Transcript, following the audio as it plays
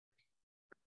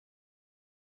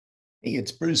Hey,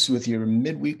 it's Bruce with your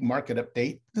midweek market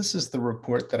update. This is the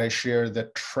report that I share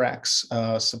that tracks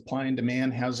supply and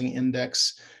demand housing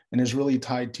index and is really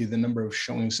tied to the number of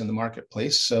showings in the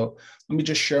marketplace. So let me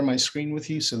just share my screen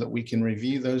with you so that we can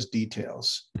review those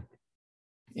details.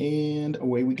 And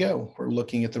away we go. We're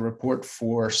looking at the report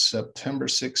for September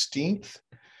 16th.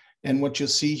 And what you'll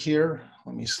see here,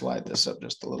 let me slide this up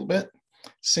just a little bit.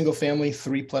 Single family,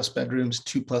 3+ bedrooms,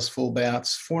 2+ full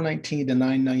baths, 419 to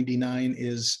 999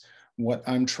 is what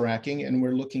I'm tracking, and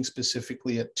we're looking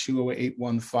specifically at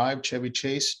 20815 Chevy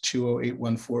Chase,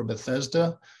 20814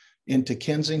 Bethesda, into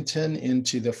Kensington,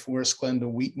 into the Forest Glen to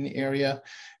Wheaton area,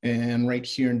 and right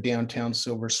here in downtown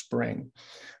Silver Spring.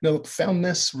 Now, found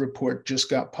this report just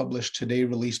got published today,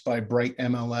 released by Bright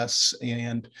MLS,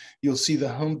 and you'll see the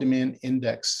home demand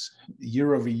index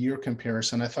year-over-year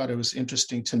comparison. I thought it was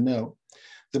interesting to note.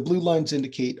 The blue lines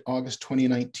indicate August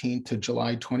 2019 to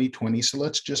July 2020. So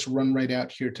let's just run right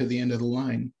out here to the end of the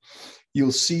line.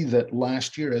 You'll see that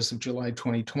last year, as of July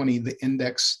 2020, the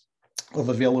index of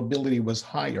availability was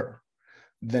higher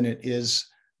than it is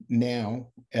now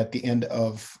at the end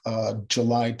of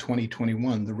July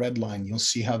 2021. The red line, you'll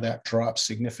see how that drops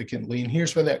significantly. And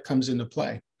here's where that comes into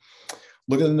play.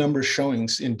 Look at the number of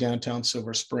showings in downtown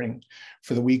Silver Spring.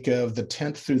 For the week of the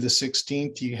 10th through the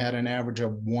 16th, you had an average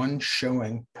of 1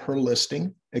 showing per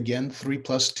listing. Again, 3+,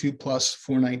 2+,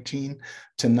 419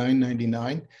 to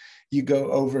 999. You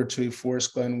go over to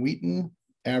Forest Glen Wheaton,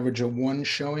 average of 1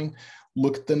 showing.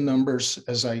 Look at the numbers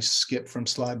as I skip from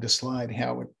slide to slide,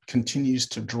 how it continues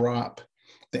to drop.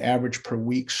 The average per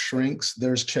week shrinks.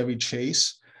 There's Chevy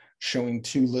Chase showing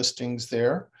 2 listings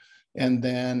there. And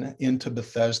then into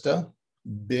Bethesda,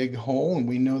 big hole, and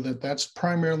we know that that's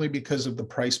primarily because of the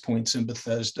price points in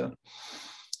Bethesda.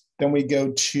 Then we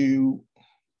go to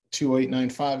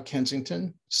 2895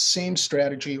 Kensington, same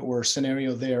strategy or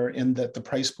scenario there, in that the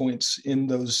price points in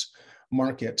those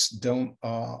markets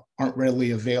aren't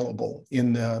readily available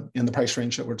in the price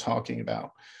range that we're talking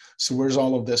about. So where's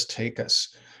all of this take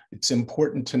us? It's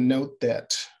important to note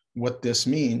that what this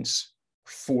means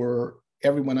for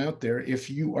everyone out there,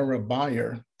 if you are a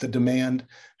buyer, the demand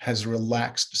has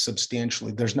relaxed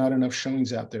substantially. There's not enough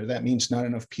showings out there. That means not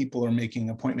enough people are making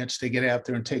appointments to get out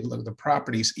there and take a look at the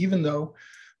properties, even though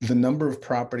the number of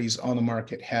properties on the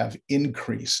market have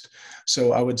increased.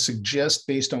 So I would suggest,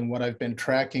 based on what I've been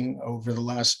tracking over the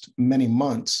last many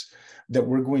months, that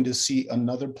we're going to see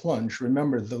another plunge.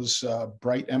 Remember, those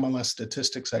Bright MLS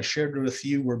statistics I shared with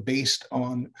you were based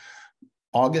on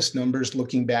August numbers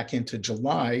looking back into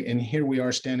July, and here we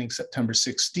are standing September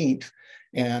 16th,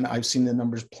 and I've seen the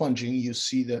numbers plunging. You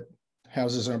see that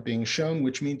houses aren't being shown,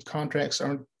 which means contracts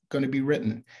aren't going to be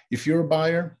written. If you're a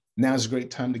buyer, now's a great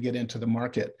time to get into the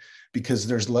market because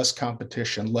there's less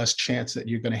competition, less chance that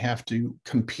you're going to have to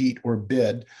compete or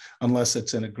bid unless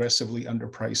it's an aggressively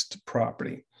underpriced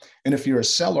property. And if you're a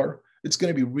seller, it's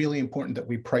going to be really important that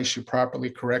we price you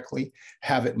properly, correctly,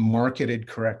 have it marketed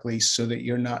correctly so that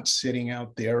you're not sitting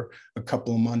out there a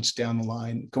couple of months down the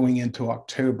line going into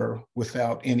October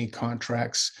without any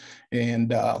contracts.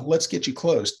 And let's get you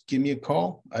closed. Give me a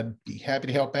call. I'd be happy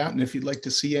to help out. And if you'd like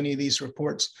to see any of these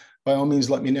reports, by all means,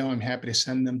 let me know. I'm happy to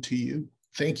send them to you.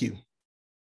 Thank you.